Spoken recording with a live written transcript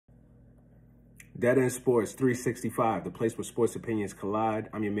Dead End Sports 365, the place where sports opinions collide.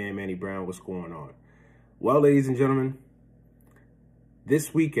 I'm your man, Manny Brown. What's going on? Well, ladies and gentlemen,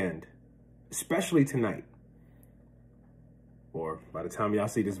 this weekend, especially tonight, or by the time y'all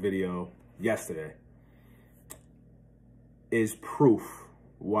see this video, yesterday, is proof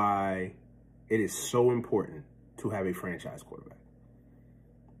why it is so important to have a franchise quarterback.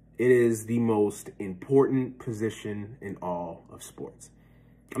 It is the most important position in all of sports.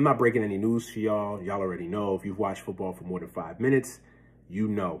 I'm not breaking any news to y'all. Y'all already know. If you've watched football for more than 5 minutes, you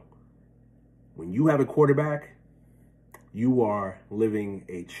know. When you have a quarterback, you are living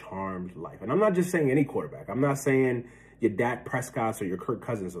a charmed life. And I'm not just saying any quarterback. I'm not saying your Dak Prescotts or your Kirk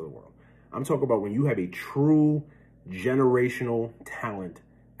Cousins of the world. I'm talking about when you have a true generational talent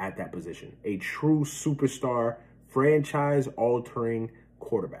at that position. A true superstar, franchise-altering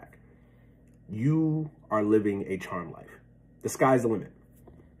quarterback. You are living a charmed life. The sky's the limit.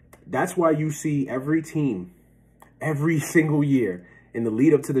 That's why you see every team, every single year in the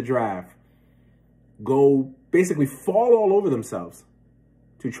lead up to the draft, go basically fall all over themselves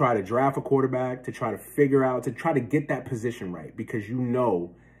to try to draft a quarterback, to try to figure out, to try to get that position right. Because you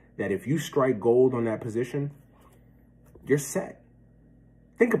know that if you strike gold on that position, you're set.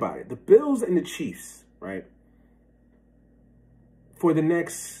 Think about it. The Bills and the Chiefs, right? For the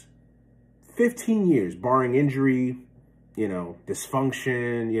next 15 years, barring injury,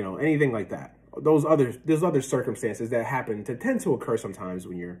 dysfunction, anything like that. There's other circumstances that happen to tend to occur sometimes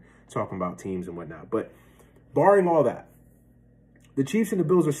when you're talking about teams and whatnot. But barring all that, the Chiefs and the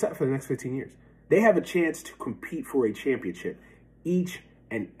Bills are set for the next 15 years. They have a chance to compete for a championship each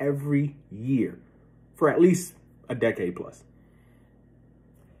and every year for at least a decade plus.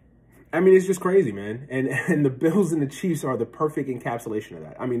 I mean, it's just crazy, man. And the Bills and the Chiefs are the perfect encapsulation of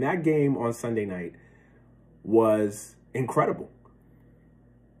that. I mean, that game on Sunday night was incredible.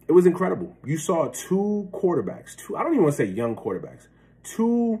 It was incredible. You saw two quarterbacks, I don't even want to say young quarterbacks,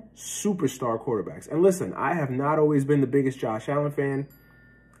 two superstar quarterbacks. And listen, I have not always been the biggest Josh Allen fan.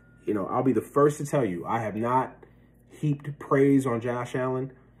 I'll be the first to tell you, I have not heaped praise on Josh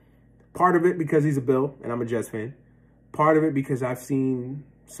Allen. Part of it because he's a Bill and I'm a Jets fan. Part of it because I've seen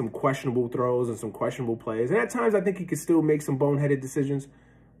some questionable throws and some questionable plays. And at times I think he could still make some boneheaded decisions.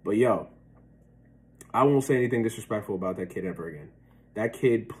 But yo, I won't say anything disrespectful about that kid ever again. That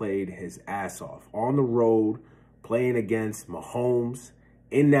kid played his ass off on the road, playing against Mahomes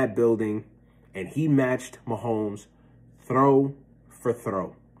in that building, and he matched Mahomes throw for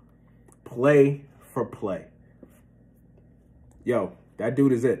throw, play for play. Yo, that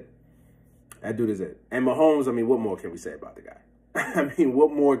dude is it. That dude is it. And Mahomes, I mean, what more can we say about the guy? I mean,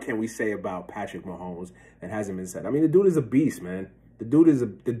 what more can we say about Patrick Mahomes that hasn't been said? I mean, the dude is a beast, man. The dude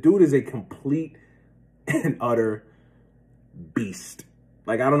is a complete and utter beast.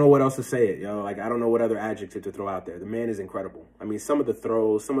 Like, I don't know what else to say it, yo. Like, I don't know what other adjective to throw out there. The man is incredible. I mean, some of the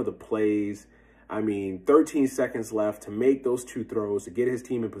throws, some of the plays. I mean, 13 seconds left to make those two throws, to get his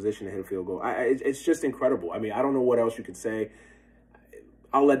team in position to hit a field goal. It's just incredible. I mean, I don't know what else you could say.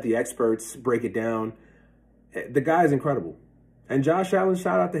 I'll let the experts break it down. The guy is incredible. And Josh Allen,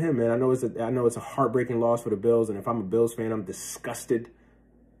 shout out to him, man. I know it's a heartbreaking loss for the Bills, and if I'm a Bills fan, I'm disgusted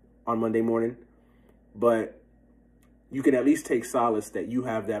on Monday morning. But you can at least take solace that you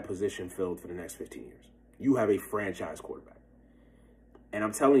have that position filled for the next 15 years. You have a franchise quarterback. And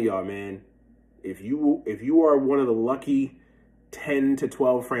I'm telling y'all, man, if you are one of the lucky 10 to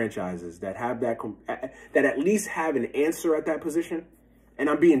 12 franchises that have that at least have an answer at that position, and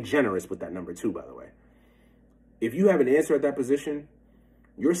I'm being generous with that number too, by the way. If you have an answer at that position,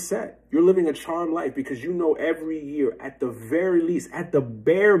 you're set. You're living a charmed life because you know every year, at the very least, at the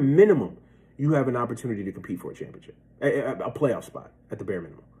bare minimum, you have an opportunity to compete for a championship, a playoff spot at the bare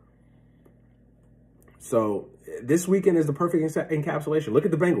minimum. So this weekend is the perfect encapsulation. Look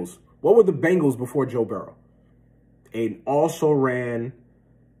at the Bengals. What were the Bengals before Joe Burrow? An also-ran,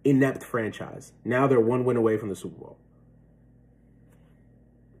 inept franchise. Now they're one win away from the Super Bowl.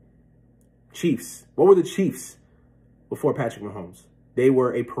 Chiefs. What were the Chiefs before Patrick Mahomes? They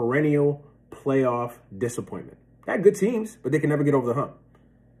were a perennial playoff disappointment. They had good teams, but they could never get over the hump.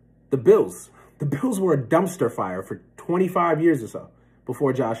 The Bills were a dumpster fire for 25 years or so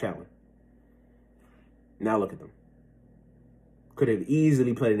before Josh Allen. Now look at them. Could have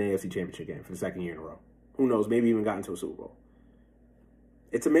easily played an AFC Championship game for the second year in a row. Who knows, maybe even gotten to a Super Bowl.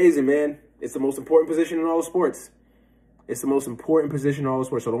 It's amazing, man. It's the most important position in all of sports. It's the most important position in all of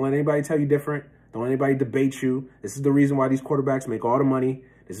sports. So don't let anybody tell you different. Don't let anybody debate you. This is the reason why these quarterbacks make all the money.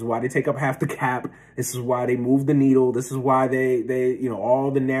 This is why they take up half the cap. This is why they move the needle. This is why they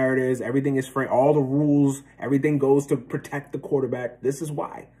all the narratives, everything is framed, all the rules, everything goes to protect the quarterback. This is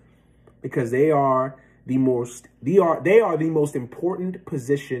why. because they are the most important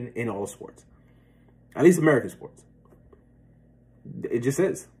position in all sports, at least American sports. It just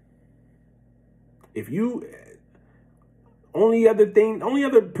is. If you only other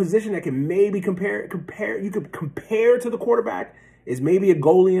position that can maybe you could compare to the quarterback is maybe a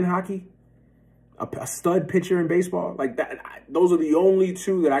goalie in hockey, a stud pitcher in baseball. Like that, those are the only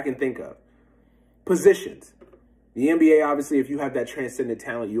two that I can think of. Positions. The NBA, obviously, if you have that transcendent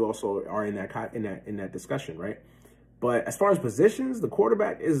talent, you also are in that discussion, right? But as far as positions, the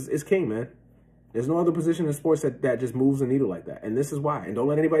quarterback is king, man. There's no other position in sports that just moves the needle like that. And this is why. And don't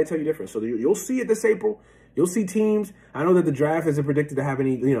let anybody tell you different. So you'll see it this April. You'll see teams. I know that the draft isn't predicted to have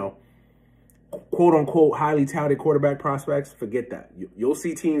any, quote unquote, highly touted quarterback prospects. Forget that. You'll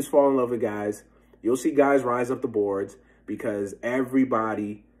see teams fall in love with guys. You'll see guys rise up the boards because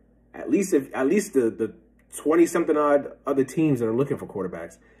everybody, at least the 20-something odd other teams that are looking for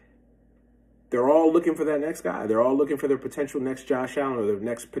quarterbacks, they're all looking for that next guy. They're all looking for their potential next Josh Allen or their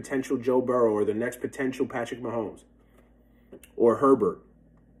next potential Joe Burrow or their next potential Patrick Mahomes or Herbert.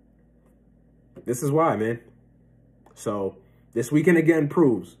 This is why, man. So this weekend again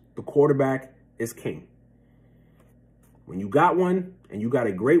proves the quarterback is king. When you got one and you got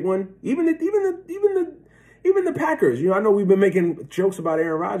a great one, even the Packers. I know we've been making jokes about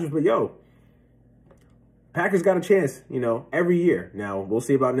Aaron Rodgers, but yo, Packers got a chance, every year. Now, we'll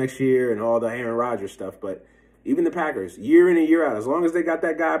see about next year and all the Aaron Rodgers stuff, but even the Packers, year in and year out, as long as they got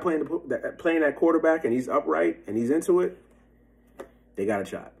that guy playing that quarterback and he's upright and he's into it, they got a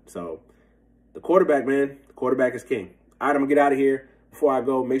shot. So, the quarterback, man, the quarterback is king. All right, I'm going to get out of here. Before I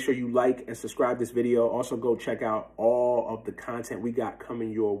go, make sure you like and subscribe this video. Also, go check out all of the content we got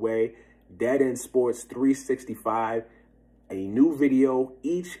coming your way. Dead End Sports 365. A new video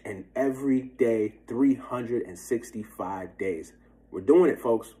each and every day, 365 days. We're doing it,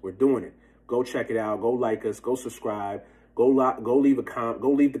 folks. We're doing it. Go check it out. Go like us. Go subscribe. Go leave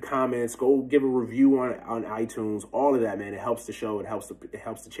the comments. Go give a review on iTunes. All of that, man. It helps the show. It helps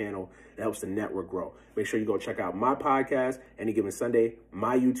the channel. It helps the network grow. Make sure you go check out my podcast, Any Given Sunday,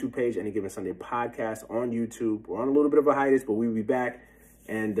 my YouTube page, Any Given Sunday podcast on YouTube. We're on a little bit of a hiatus, but we'll be back.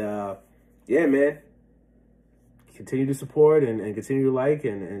 And yeah, man. Continue to support and continue to like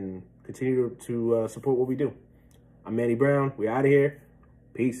and continue to support what we do. I'm Manny Brown. We out of here.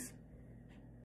 Peace.